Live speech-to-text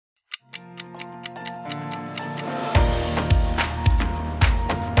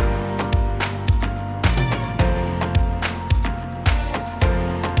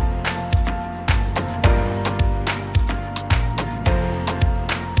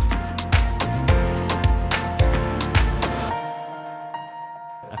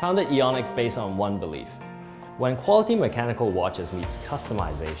founded EONIQ based on one belief. When quality mechanical watches meets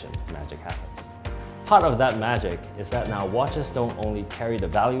customization, magic happens. Part of that magic is that now watches don't only carry the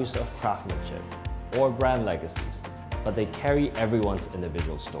values of craftsmanship or brand legacies, but they carry everyone's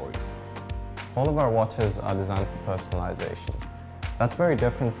individual stories. All of our watches are designed for personalization. That's very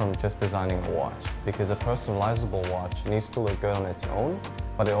different from just designing a watch, because a personalizable watch needs to look good on its own,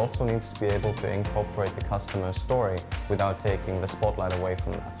 but it also needs to be able to incorporate the customer's story without taking the spotlight away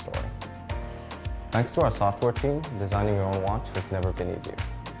from that story. Thanks to our software team, designing your own watch has never been easier.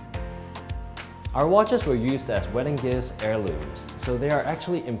 Our watches were used as wedding gifts, heirlooms, so they are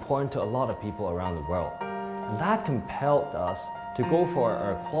actually important to a lot of people around the world. And that compelled us to go for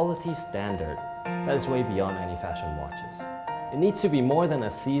a quality standard that is way beyond any fashion watches. It needs to be more than a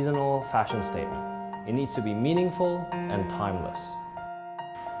seasonal fashion statement. It needs to be meaningful and timeless.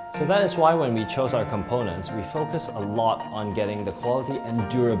 So that is why when we chose our components, we focus a lot on getting the quality and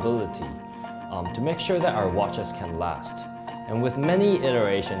durability to make sure that our watches can last. And with many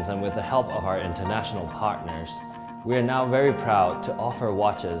iterations and with the help of our international partners, we are now very proud to offer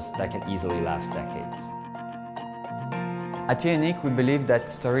watches that can easily last decades. At EONIQ, we believe that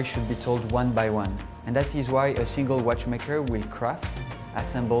stories should be told one by one, and that is why a single watchmaker will craft,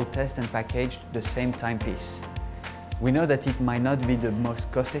 assemble, test and package the same timepiece. We know that it might not be the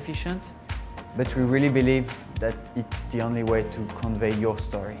most cost efficient, but we really believe that it's the only way to convey your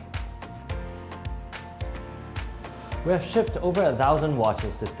story. We have shipped over 1,000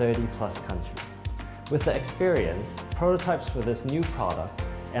 watches to 30+ countries. With the experience, prototypes for this new product,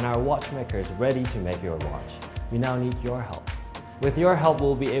 and our watchmakers ready to make your watch, we now need your help. With your help,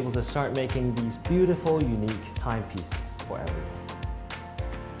 we'll be able to start making these beautiful, unique timepieces for everyone.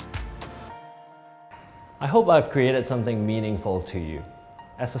 I hope I've created something meaningful to you.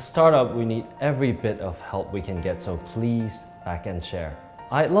 As a startup, we need every bit of help we can get, so please back and share.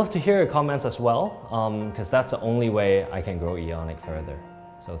 I'd love to hear your comments as well, because that's the only way I can grow EONIQ further.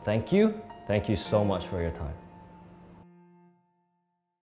 So thank you so much for your time.